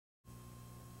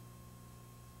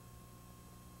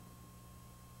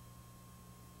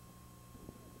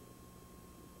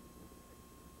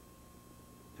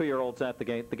2-year-olds at the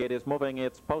gate. The gate is moving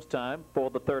its post time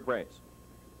for the third race.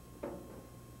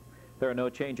 There are no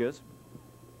changes.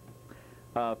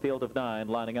 Field of 9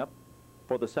 lining up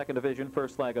for the second division,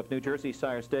 first leg of New Jersey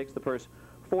Sire Stakes. The purse,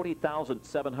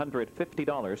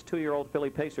 $40,750. 2-year-old filly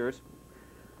pacers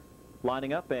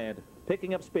lining up and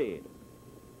picking up speed.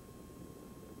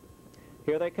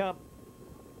 Here they come.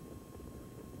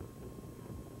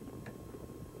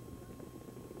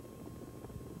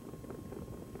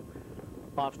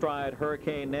 Off stride,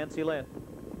 Hurricane Nancy Lynn.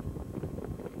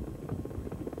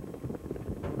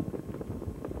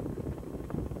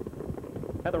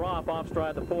 And they're off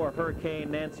stride the 4,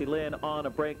 Hurricane Nancy Lynn on a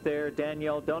break there.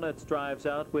 Danielle Donuts drives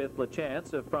out with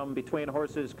LaChance. From between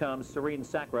horses comes Serene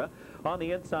Sacra. On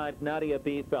the inside, Nadia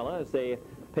B. Fella as they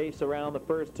pace around the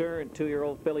first turn.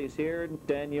 2-year-old fillies here.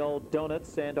 Danielle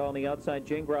Donuts, and on the outside,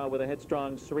 Jingra with a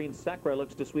headstrong Serene Sacra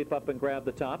looks to sweep up and grab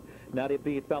the top. Nadia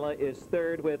B. Fella is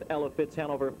third with Ella FITZ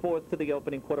Hanover fourth to the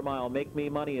opening quarter mile. Make Me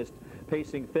Money is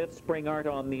pacing fifth. Spring Art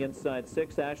on the inside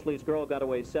sixth. Ashley's Girl got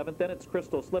away seventh. Then it's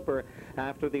Crystal Slipper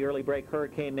after the early break.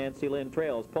 Hurricane Nancy Lynn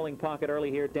trails. Pulling pocket early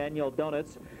here, Danielle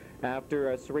Donuts.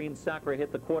 After Serene Sacra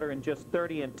hit the quarter in just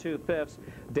 30 2/5.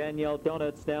 Danielle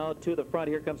Donuts now to the front.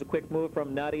 Here comes a quick move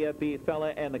from Nadia B.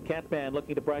 Fella and the Catman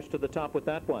looking to brush to the top with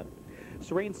that one.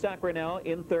 Serene Sacra now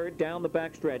in third down the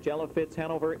backstretch. Ella FITZ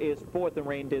Hanover is fourth and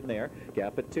reined in there.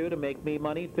 Gap at 2 to Make Me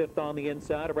Money. Fifth on the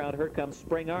inside. Around her comes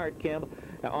Spring Art. Kim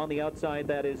on the outside.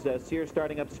 That is Sears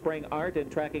starting up Spring Art,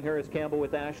 and tracking her is Campbell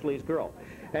with Ashley's Girl.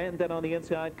 And then on the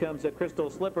inside comes a Crystal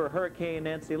Slipper. Hurricane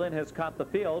Nancy Lynn has caught the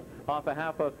field off a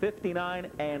half of 59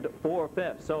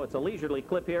 4/5. So it's a leisurely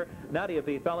clip here. Nadia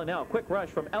B. Fella now. Quick rush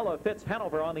from Ella FITZ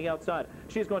Hanover on the outside.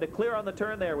 She's going to clear on the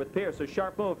turn there with Pierce. A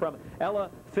sharp move from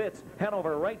Ella FITZ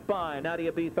Hanover right by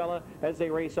Nadia B. Fella as they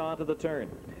race on to the turn.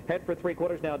 Head for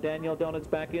 3/4 now. Danielle Donuts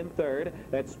back in third.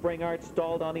 That Spring Art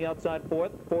stalled on the outside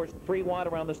fourth. Forced 3 wide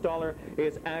around the staller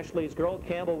is Ashley's Girl.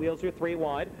 Campbell wheels her 3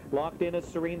 wide. Locked in is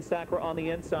Serene Sacra on the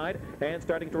inside. And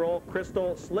starting to roll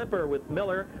Crystal Slipper with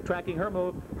Miller tracking her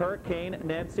move. Hurricane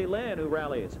Nancy Lynn who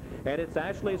rallies. And it's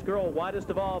Ashley's Girl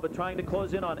widest of all, but trying to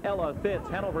close in on Ella FITZ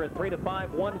Hanover at 3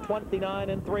 5,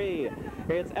 129 3.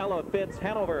 It's Ella FITZ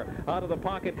Hanover. Out of the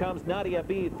pocket comes Nadia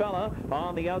B. Fella.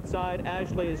 On the outside,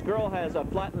 Ashley's Girl has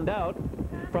flattened out.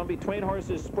 From between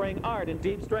horses, Spring Art. In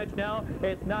deep stretch now,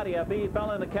 it's Nadia B.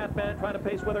 Fella and the Catman trying to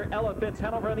pace with her. Ella FITZ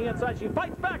Hanover on the inside. She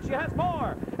fights back. She has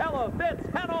more. Ella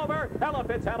FITZ Hanover. Ella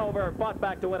FITZ Hanover fought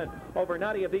back to win it over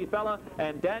Nadia B. Fella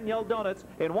and Danielle Donuts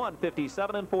in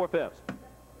 1:57 4/5.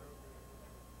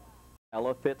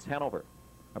 Ella FITZ Hanover,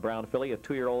 a brown filly, a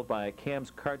 2-year-old by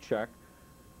Cam's Card Shark,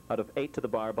 out of 8 to the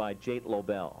bar by Jate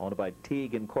Lobel, owned by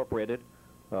Teague Incorporated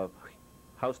of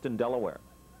Houston, Delaware.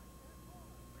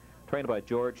 Trained by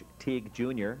George Teague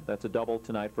Jr. That's a double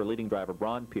tonight for leading driver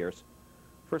Braun Pierce.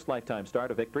 First lifetime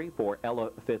start, a victory for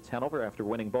Ella FITZ Hanover after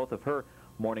winning both of her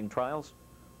morning trials.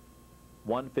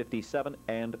 1:57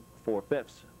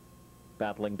 4/5.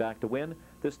 Battling back to win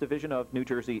this division of New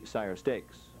Jersey Sire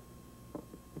Stakes.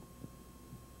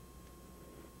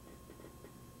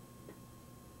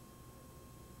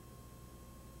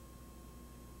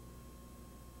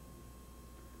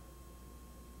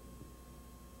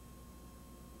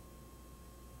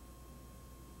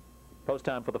 Post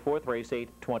time for the fourth race,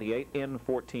 8:28 in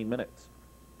 14 minutes.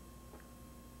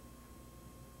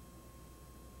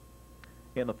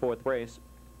 In the fourth race,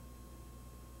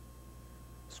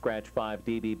 scratch 5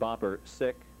 DB Bopper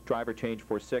sick. Driver change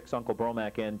for 6, Uncle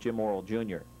Bromack and Jim Morrill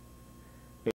Jr.